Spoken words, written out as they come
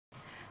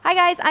Hi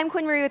guys, I'm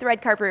Quinn Marie with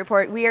Red Carpet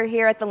Report. We are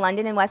here at the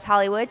London in West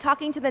Hollywood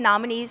talking to the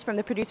nominees from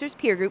the Producers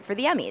Peer Group for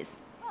the Emmys.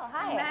 Oh,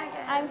 hi.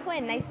 Meghan. I'm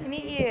Quinn. Nice to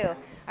meet you.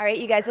 All right,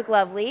 you guys look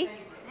lovely.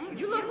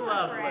 You look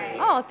lovely.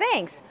 Oh,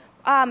 thanks.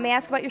 May I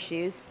ask about your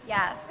shoes?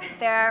 Yes,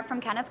 they're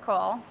from Kenneth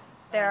Cole.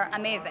 They're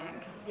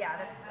amazing. Yeah,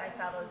 I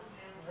saw those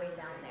way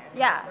down there.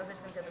 Yeah. Those are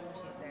some good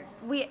looking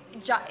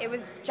shoes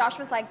there. Josh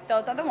was like,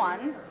 those are the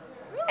ones,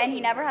 and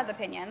he never has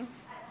opinions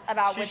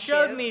about which shoes. She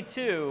showed me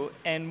two,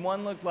 and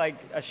one looked like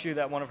a shoe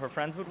that one of her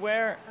friends would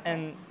wear,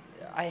 and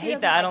I hate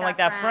that. I don't like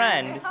that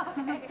friend.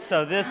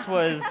 So this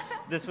was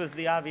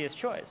the obvious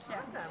choice.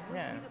 Awesome.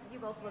 Yeah. You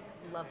both look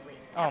lovely.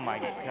 Oh my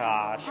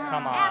gosh!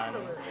 Come on.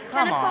 Absolutely.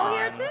 Come Kenneth Cole on.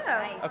 here too.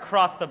 Nice.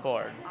 Across the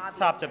board,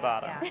 top to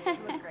bottom. Yeah, you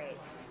look great.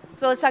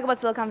 So let's talk about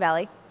Silicon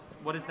Valley.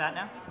 What is that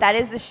now? That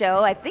is the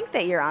show. I think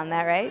that you're on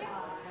that, right?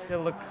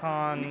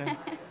 Silicon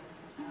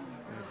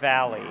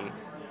Valley.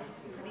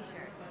 Pretty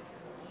sure.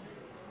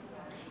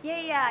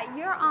 Yeah,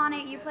 you're on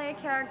it. You play a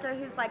character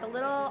who's like a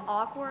little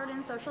awkward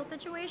in social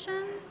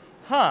situations.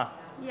 Huh.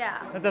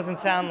 Yeah. That doesn't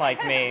sound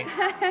like me.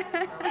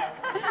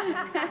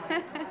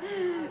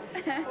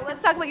 Well,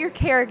 let's talk about your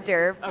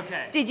character.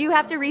 Okay. Did you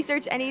have to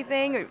research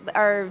anything,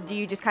 or do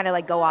you just kind of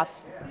like go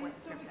off?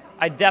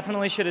 I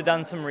definitely should have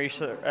done some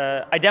research.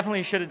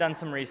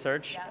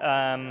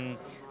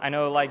 I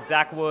know, like,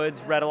 Zach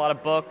Woods read a lot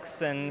of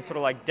books and sort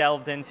of like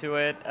delved into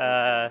it.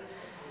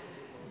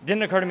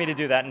 Didn't occur to me to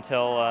do that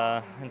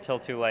until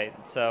too late.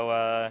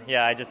 So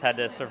yeah, I just had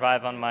to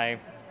survive on my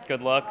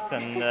good looks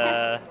and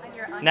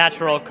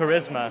natural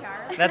charisma.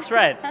 That's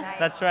right.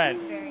 That's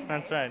right.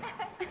 That's right.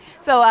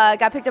 So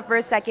got picked up for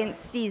a second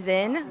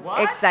season.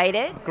 What?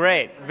 Excited?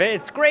 Great.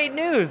 It's great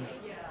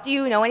news. Do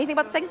you know anything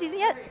about the second season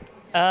yet?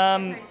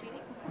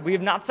 We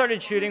have not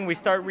started shooting. We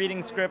start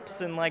reading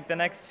scripts in like the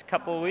next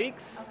couple of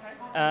weeks.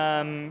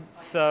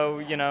 So,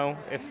 you know,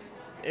 if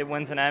it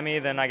wins an Emmy,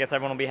 then I guess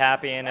everyone will be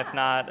happy. And if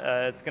not,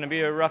 it's going to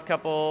be a rough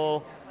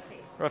couple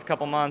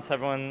months.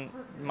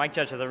 Mike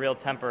Judge has a real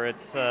temper.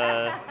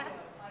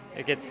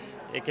 It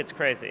gets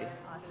crazy.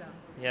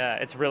 Yeah,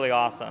 it's really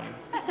awesome.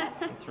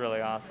 It's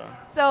really awesome.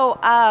 So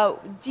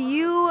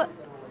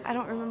I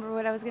don't remember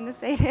what I was going to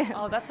say to him.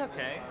 Oh, that's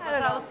okay. I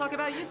don't know. Let's talk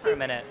about you for a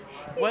minute.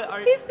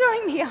 He's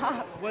throwing me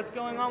off. What's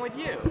going on with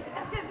you?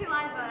 That's because he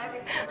lies about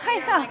everything. I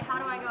You're know. like, how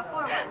do I go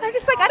forward? I'm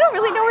just like, I don't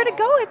really know where to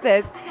go with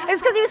this.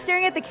 It's because he was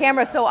staring at the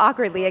camera so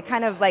awkwardly. It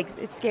kind of like,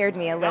 it scared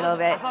me a little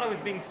bit. I thought it was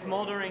being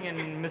smoldering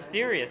and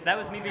mysterious. That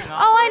was me being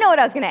awkward. Oh, I know what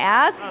I was going to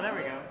ask. Oh, there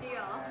we go.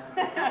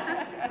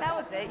 That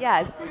was it,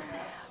 yes.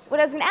 What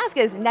I was going to ask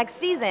is, next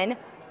season,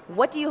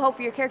 what do you hope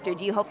for your character?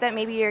 Do you hope that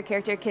maybe your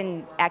character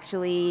can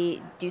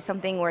actually do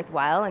something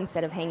worthwhile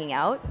instead of hanging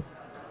out?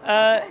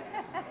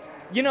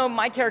 You know,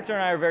 my character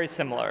and I are very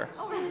similar.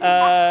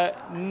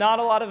 Not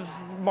a lot of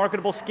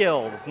marketable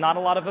skills, not a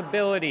lot of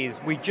abilities.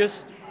 We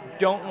just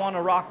don't want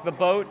to rock the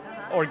boat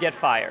or get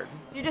fired.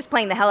 So you're just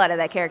playing the hell out of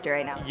that character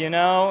right now. You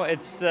know,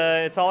 it's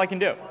all I can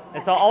do.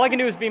 All I can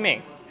do is be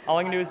me. All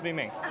I can do is be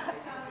me.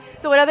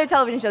 So what other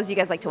television shows do you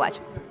guys like to watch?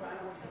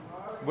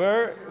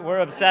 We're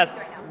obsessed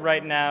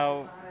right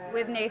now.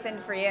 With Nathan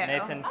For You.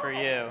 Nathan For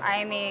You.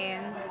 I mean,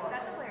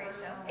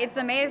 it's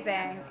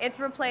amazing.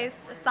 It's replaced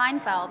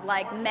Seinfeld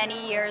like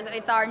many years.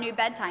 It's our new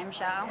bedtime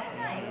show.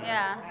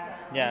 Yeah.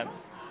 Yeah.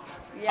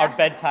 Our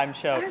bedtime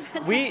show.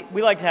 We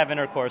like to have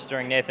intercourse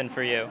during Nathan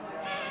For You.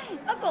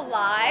 That's a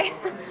lie.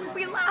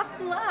 We laugh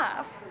and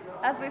laugh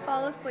as we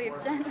fall asleep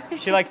gently.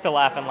 She likes to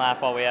laugh and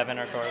laugh while we have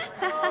intercourse.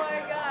 Oh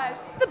my gosh.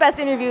 It's the best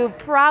interview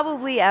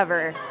probably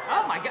ever.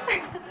 Oh my God.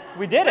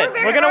 We did it.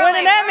 We're We're going to win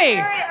an Emmy.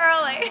 We're very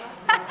early.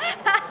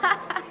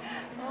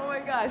 Oh my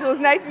gosh. Well, it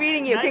was nice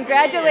meeting you. Nice meeting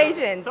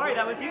Congratulations. you. Sorry,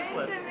 that was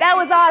useless. That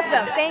was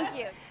awesome. Thank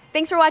you.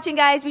 Thanks for watching,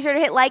 guys. Be sure to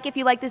hit like if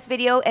you like this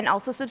video and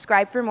also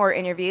subscribe for more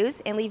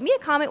interviews and leave me a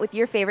comment with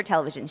your favorite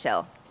television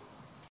show.